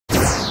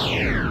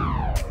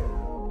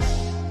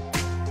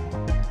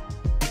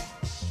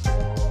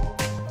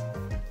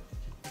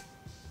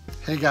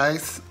Hey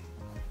guys,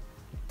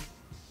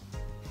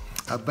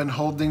 I've been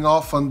holding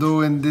off on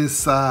doing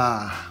this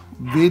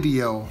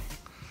video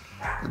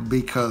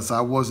because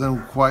I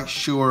wasn't quite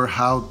sure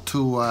how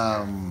to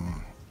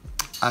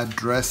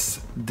address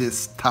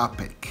this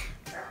topic.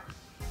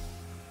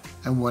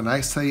 And when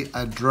I say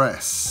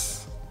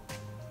address,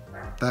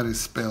 that is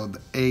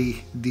spelled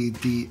A-D-D-R-E-S-S-E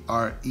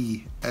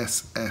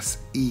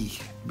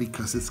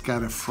because it's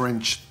got a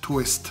French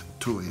twist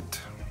to it.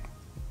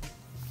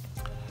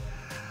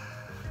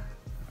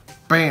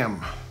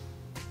 Bam!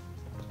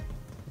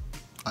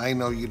 I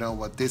know you know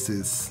what this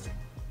is.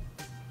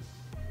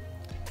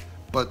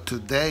 But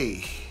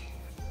today,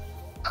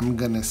 I'm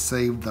gonna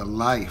save the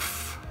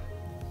life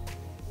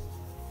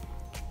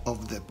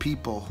of the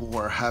people who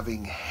are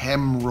having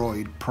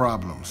hemorrhoid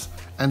problems.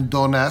 And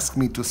don't ask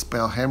me to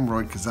spell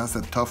hemorrhoid because that's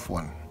a tough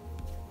one.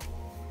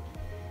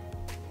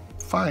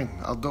 Fine,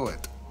 I'll do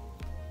it.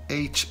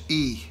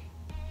 H-E-M-O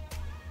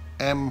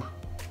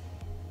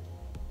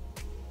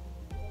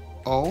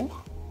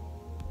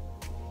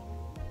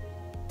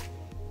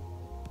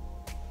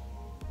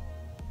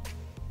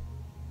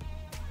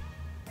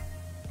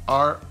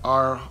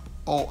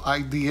R-R-O-I-D-S.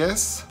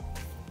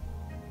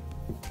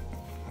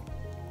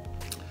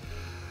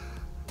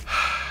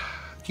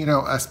 You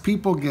know, as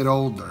people get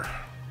older,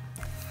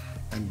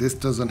 and this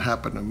doesn't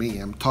happen to me,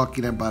 I'm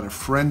talking about a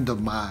friend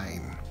of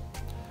mine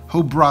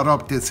who brought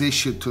up this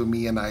issue to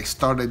me, and I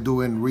started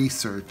doing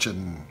research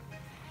and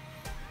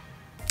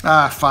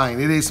fine,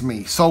 it is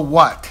me. So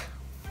what?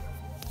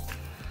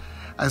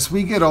 As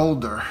we get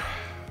older,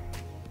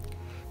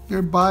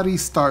 your body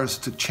starts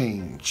to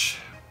change.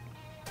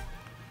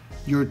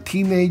 Your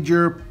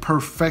teenager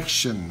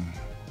perfection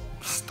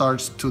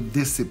starts to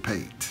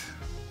dissipate.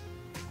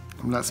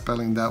 I'm not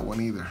spelling that one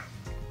either.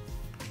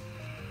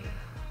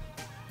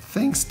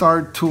 Things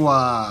start to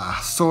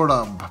sort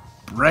of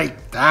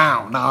break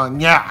down on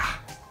ya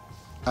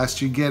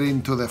as you get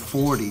into the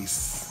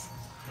 40s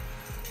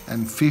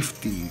and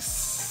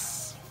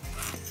 50s.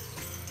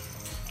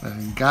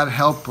 And God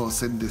help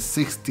us in the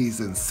 60s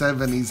and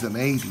 70s and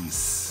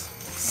 80s.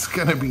 It's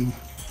gonna be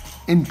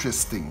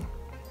interesting.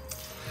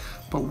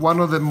 But one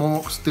of the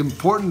most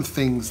important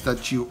things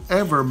that you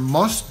ever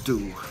must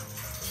do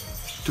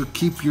to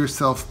keep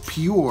yourself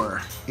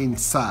pure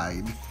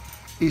inside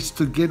is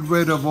to get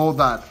rid of all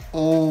that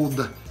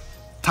old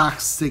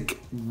toxic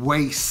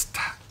waste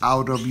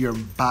out of your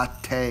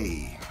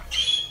body.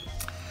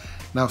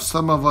 Now,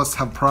 some of us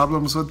have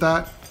problems with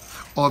that.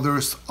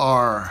 Others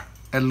are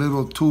a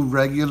little too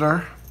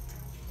regular.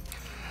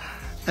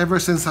 Ever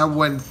since I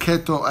went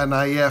keto and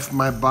IF,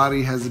 my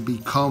body has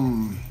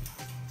become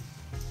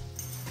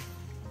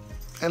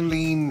a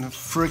lean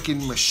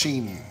freaking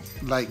machine,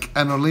 like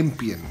an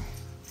Olympian.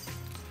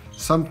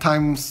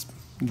 Sometimes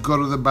go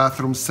to the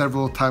bathroom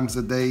several times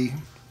a day.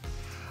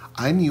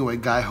 I knew a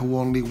guy who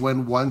only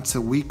went once a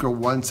week or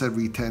once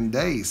every 10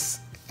 days.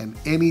 And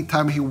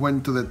anytime he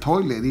went to the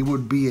toilet, it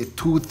would be a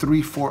 2,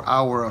 3, 4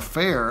 hour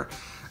affair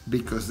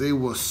because it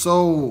was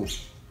so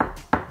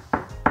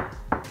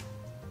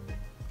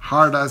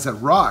hard as a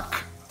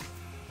rock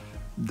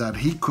that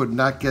he could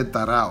not get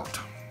that out.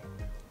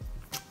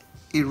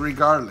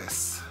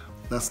 Irregardless,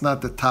 that's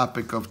not the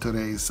topic of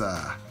today's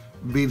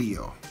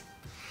video.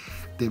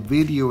 The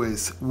video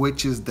is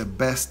which is the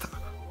best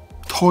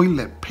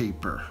toilet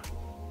paper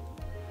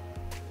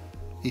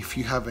if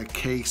you have a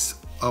case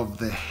of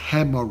the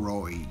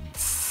hemorrhoids.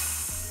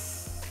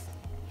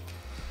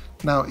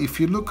 Now, if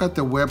you look at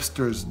the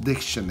Webster's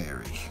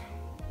dictionary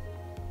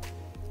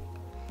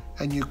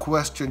and you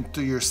question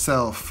to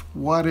yourself,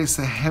 what is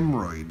a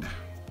hemorrhoid?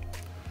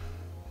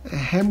 A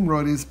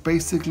hemorrhoid is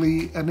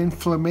basically an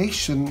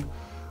inflammation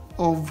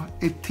of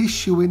a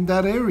tissue in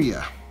that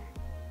area.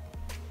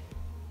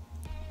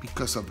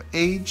 Because of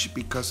age,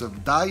 because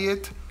of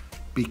diet,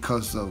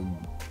 because of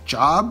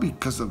job,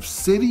 because of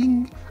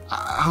sitting,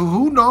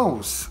 who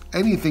knows?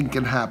 Anything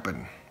can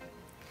happen.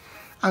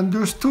 And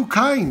there's two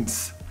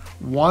kinds.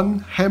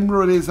 One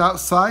hemorrhoid is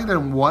outside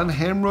and one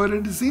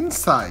hemorrhoid is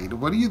inside.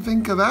 What do you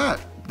think of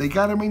that? They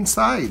got them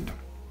inside.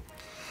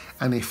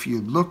 And if you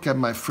look at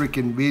my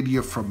freaking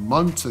video from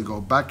months ago,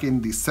 back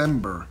in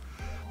December,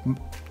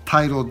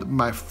 titled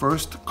My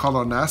First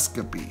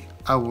Colonoscopy,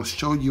 I will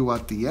show you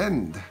at the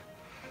end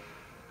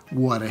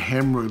what a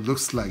hemorrhoid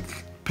looks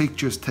like.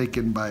 Pictures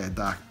taken by a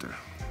doctor.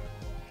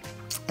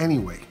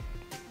 Anyway,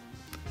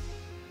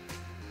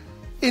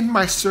 in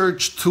my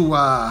search to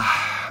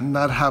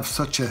not have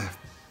such a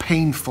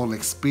painful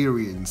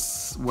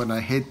experience when I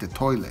hit the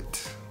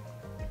toilet,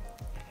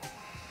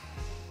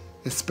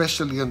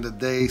 especially on the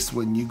days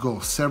when you go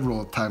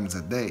several times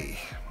a day,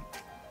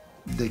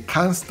 the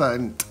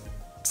constant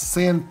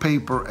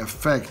sandpaper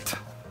effect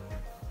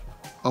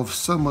of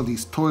some of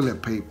these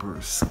toilet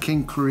papers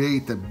can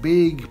create a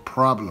big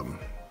problem.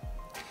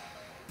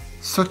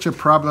 Such a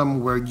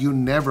problem where you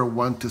never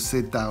want to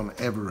sit down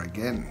ever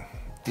again,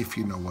 if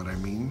you know what I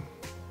mean.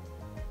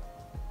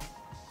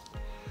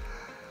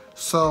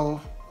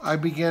 So I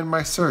began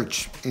my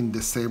search in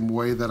the same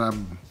way that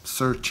I'm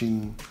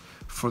searching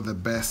for the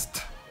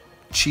best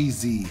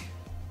cheesy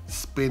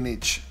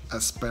spinach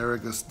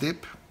asparagus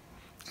dip,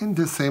 in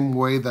the same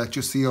way that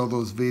you see all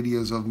those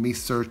videos of me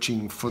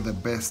searching for the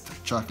best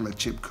chocolate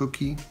chip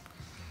cookie.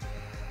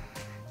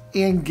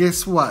 And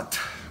guess what?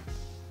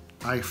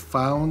 I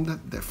found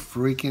the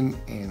freaking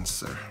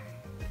answer.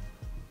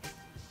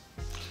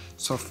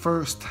 So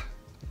first,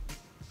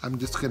 I'm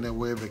just gonna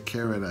wave a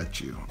carrot at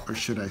you, or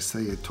should I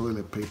say a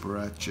toilet paper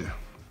at you.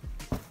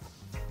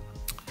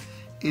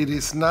 It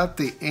is not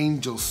the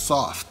Angel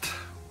Soft.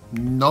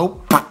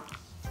 Nope.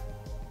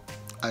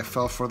 I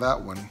fell for that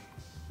one.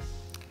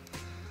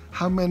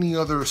 How many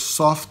other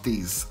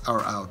softies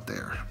are out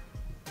there?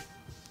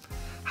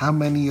 How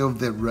many of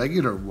the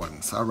regular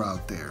ones are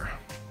out there?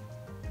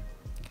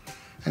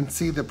 And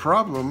see, the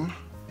problem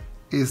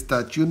is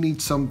that you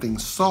need something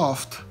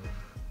soft,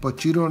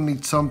 but you don't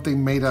need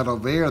something made out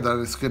of air that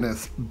is gonna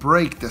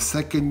break the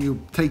second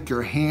you take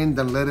your hand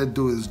and let it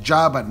do its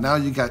job, and now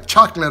you got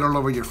chocolate all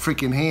over your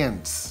freaking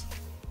hands.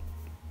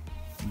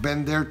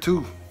 Been there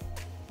too.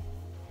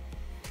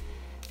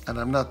 And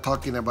I'm not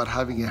talking about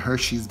having a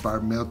Hershey's bar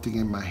melting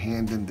in my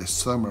hand in the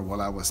summer while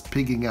I was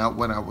pigging out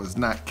when I was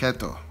not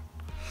keto.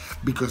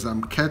 Because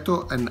I'm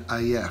keto and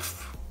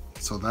IF.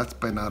 So that's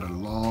been out a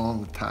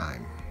long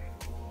time.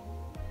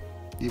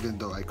 Even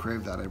though I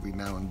crave that every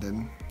now and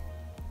then.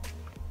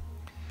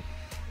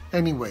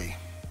 Anyway,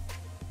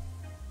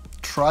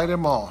 try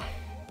them all.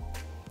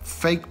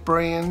 Fake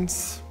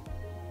brands,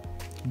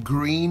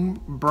 green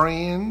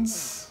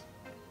brands,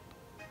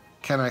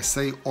 can I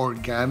say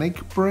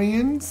organic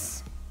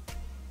brands?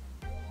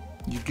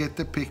 You get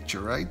the picture,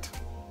 right?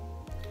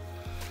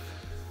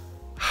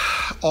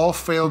 All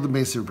failed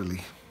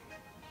miserably.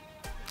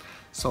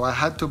 So I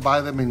had to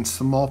buy them in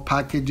small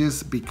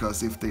packages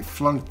because if they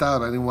flunked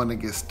out, I didn't want to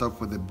get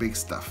stuck with the big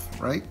stuff,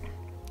 right?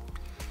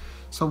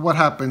 So what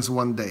happens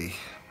one day?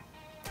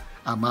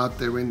 I'm out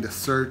there in the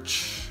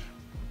search,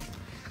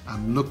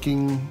 I'm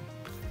looking,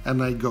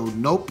 and I go,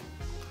 nope,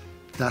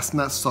 that's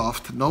not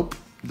soft, nope,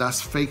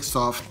 that's fake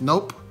soft,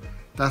 nope,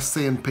 that's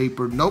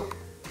sandpaper, nope,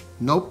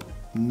 nope,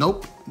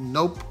 nope,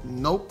 nope,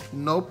 nope,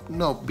 nope,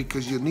 nope,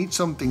 because you need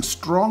something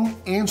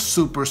strong and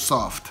super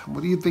soft.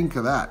 What do you think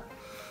of that?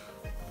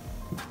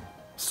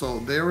 So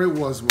there it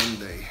was one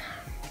day.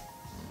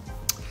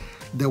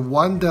 The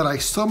one that I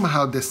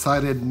somehow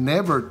decided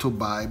never to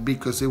buy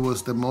because it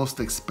was the most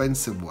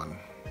expensive one.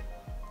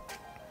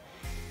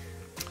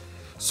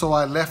 So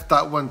I left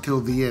that one till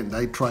the end.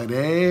 I tried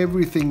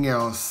everything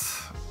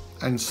else,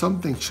 and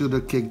something should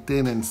have kicked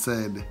in and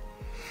said,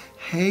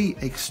 hey,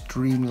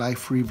 Extreme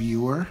Life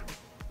Reviewer,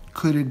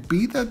 could it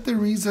be that the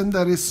reason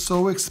that it's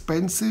so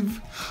expensive,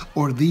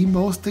 or the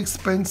most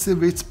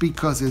expensive, it's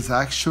because it's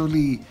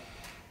actually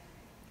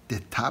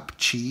the top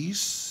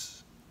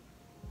cheese?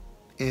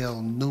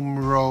 El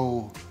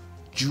numero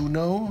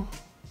uno?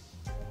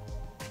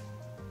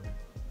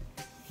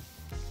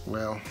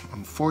 Well,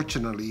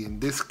 unfortunately, in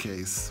this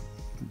case,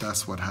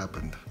 that's what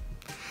happened.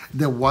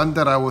 The one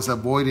that I was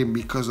avoiding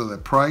because of the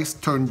price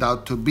turned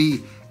out to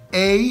be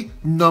a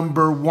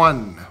number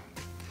one.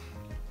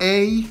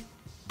 A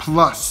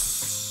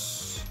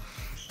plus.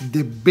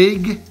 The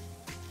big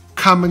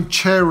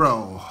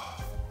Comanchero.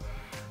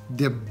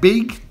 The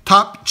big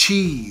top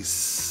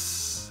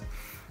cheese.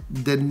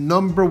 The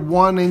number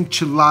one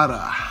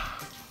enchilada.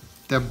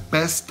 The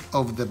best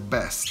of the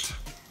best.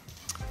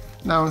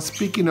 Now,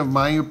 speaking of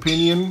my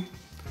opinion,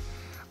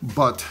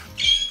 but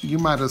you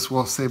might as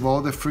well save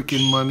all the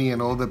freaking money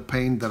and all the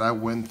pain that I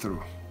went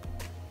through.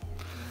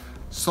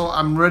 So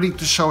I'm ready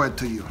to show it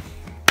to you.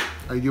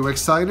 Are you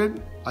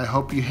excited? I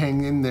hope you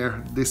hang in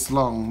there this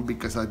long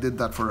because I did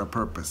that for a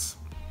purpose.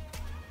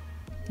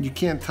 You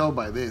can't tell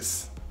by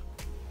this,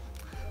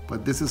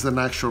 but this is an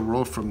actual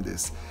roll from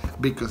this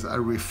because I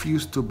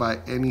refuse to buy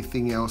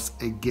anything else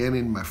again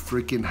in my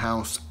freaking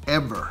house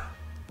ever.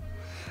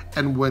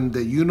 And when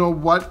the you know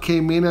what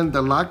came in and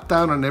the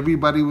lockdown and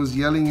everybody was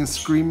yelling and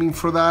screaming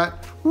for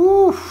that,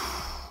 woo,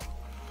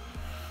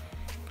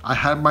 I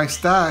had my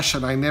stash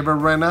and I never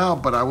ran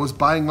out, but I was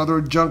buying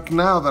other junk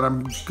now that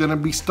I'm gonna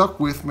be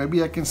stuck with.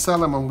 Maybe I can sell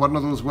them on one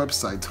of those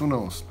websites, who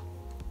knows?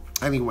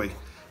 Anyway,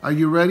 are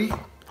you ready?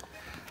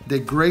 The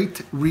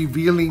great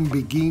revealing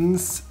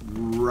begins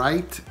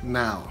right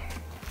now.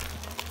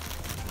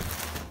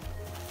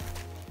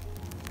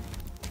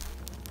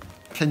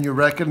 Can you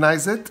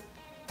recognize it?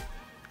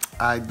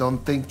 I don't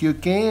think you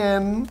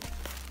can.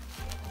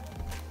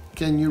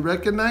 Can you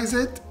recognize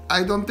it?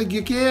 I don't think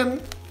you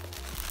can.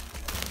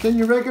 Can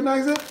you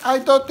recognize it? I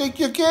don't think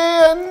you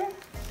can.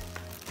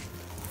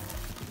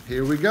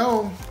 Here we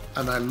go.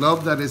 And I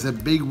love that it's a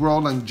big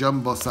roll and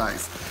jumbo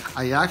size.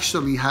 I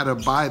actually had to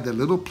buy the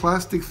little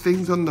plastic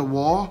things on the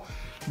wall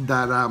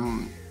that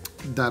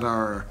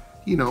are,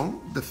 you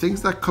know, the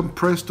things that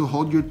compress to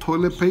hold your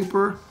toilet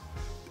paper.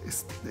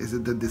 Is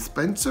it the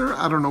dispenser?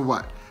 I don't know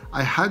what.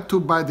 I had to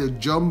buy the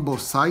jumbo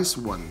size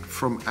one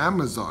from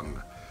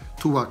Amazon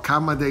to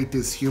accommodate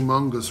this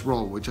humongous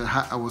roll, which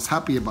I was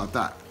happy about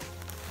that.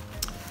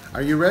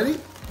 Are you ready?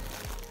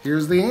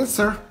 Here's the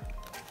answer.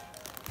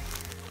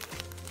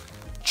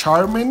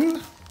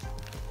 Charmin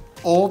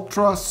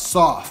Ultra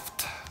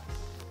Soft.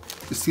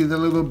 You see the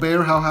little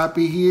bear, how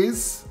happy he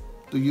is?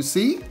 Do you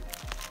see?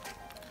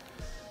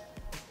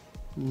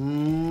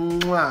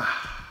 Mwah.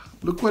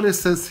 Look what it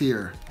says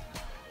here.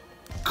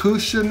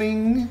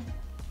 Cushioning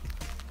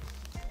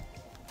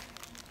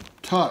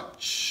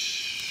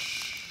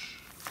touch.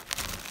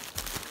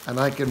 And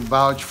I can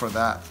vouch for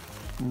that.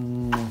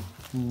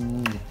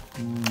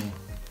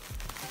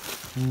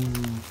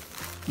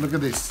 Look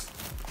at this.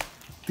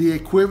 The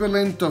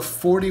equivalent of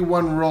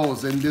 41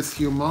 rolls in this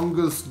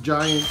humongous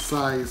giant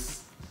size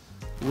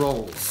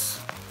rolls.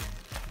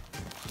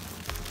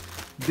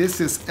 This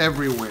is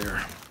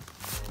everywhere.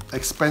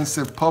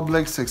 Expensive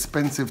Publix,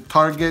 expensive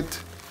Target.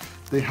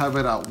 They have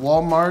it at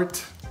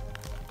Walmart.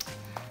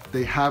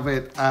 They have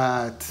it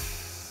at,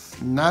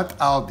 not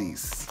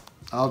Aldi's.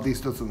 Aldi's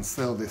doesn't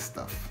sell this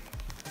stuff.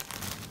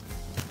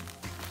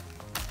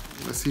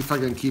 Let's see if I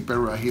can keep it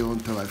right here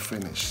until I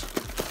finish.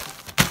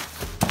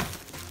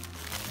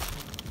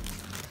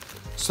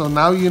 So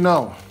now you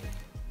know.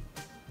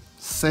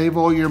 Save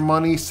all your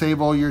money, save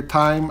all your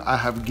time. I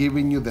have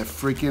given you the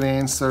freaking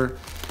answer.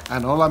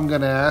 And all I'm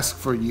gonna ask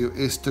for you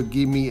is to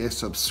give me a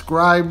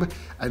subscribe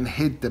and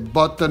hit the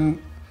button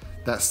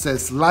that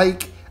says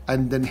like,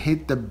 and then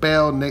hit the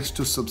bell next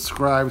to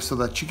subscribe so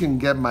that you can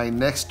get my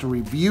next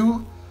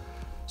review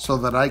so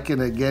that I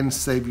can again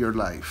save your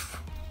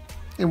life.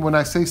 And when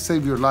I say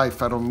save your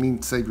life, I don't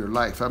mean save your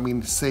life. I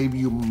mean save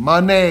you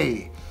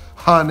money,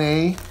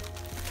 honey.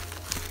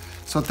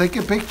 So take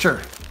a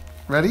picture.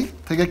 Ready?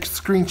 Take a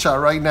screenshot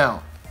right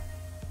now.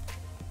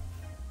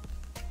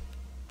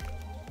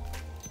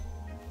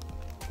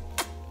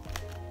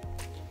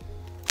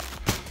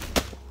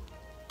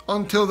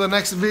 Until the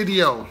next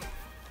video.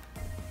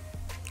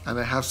 And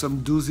I have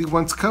some doozy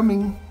ones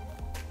coming.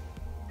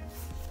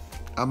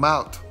 I'm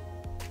out.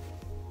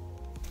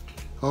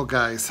 Oh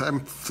guys,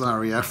 I'm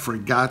sorry, I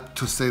forgot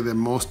to say the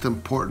most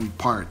important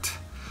part.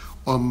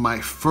 On my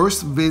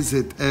first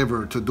visit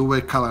ever to do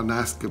a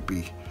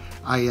colonoscopy,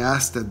 I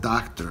asked the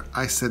doctor,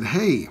 I said,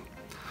 hey,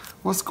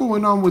 what's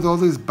going on with all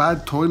these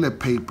bad toilet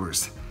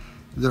papers?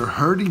 They're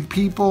hurting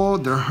people,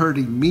 they're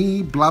hurting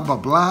me, blah, blah,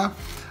 blah.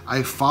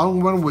 I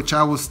found one which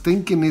I was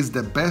thinking is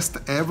the best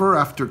ever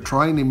after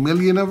trying a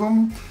million of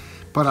them.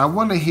 But I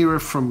want to hear it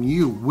from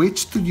you.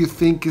 Which do you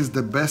think is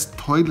the best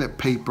toilet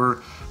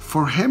paper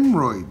for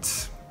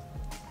hemorrhoids?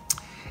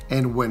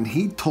 And when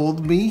he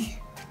told me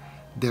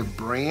the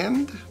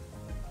brand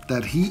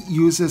that he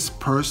uses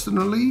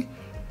personally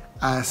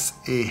as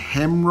a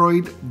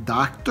hemorrhoid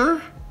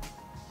doctor,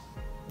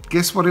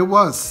 guess what it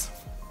was?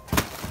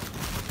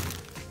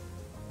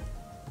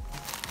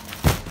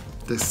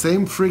 The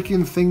same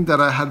freaking thing that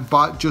I had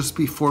bought just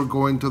before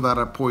going to that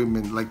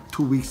appointment, like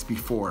 2 weeks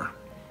before.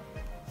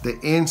 The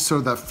answer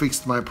that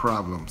fixed my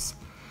problems.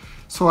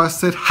 So I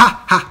said,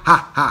 ha, ha,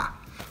 ha, ha.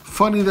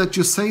 Funny that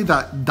you say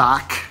that,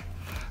 doc,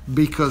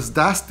 because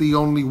that's the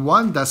only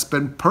one that's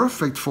been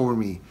perfect for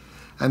me.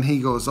 And he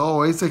goes,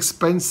 oh, it's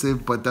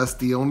expensive, but that's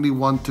the only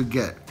one to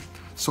get.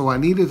 So I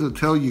needed to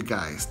tell you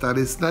guys that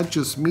it's not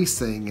just me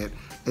saying it.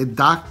 A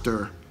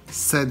doctor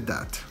said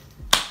that.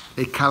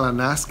 A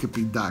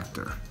colonoscopy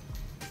doctor.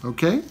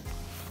 Okay?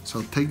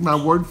 So take my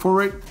word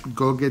for it.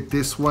 Go get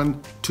this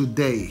one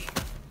today.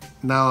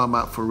 Now I'm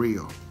out for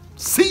real.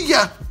 See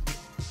ya!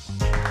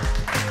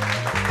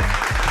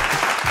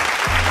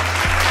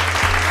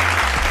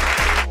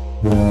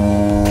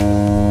 Yeah.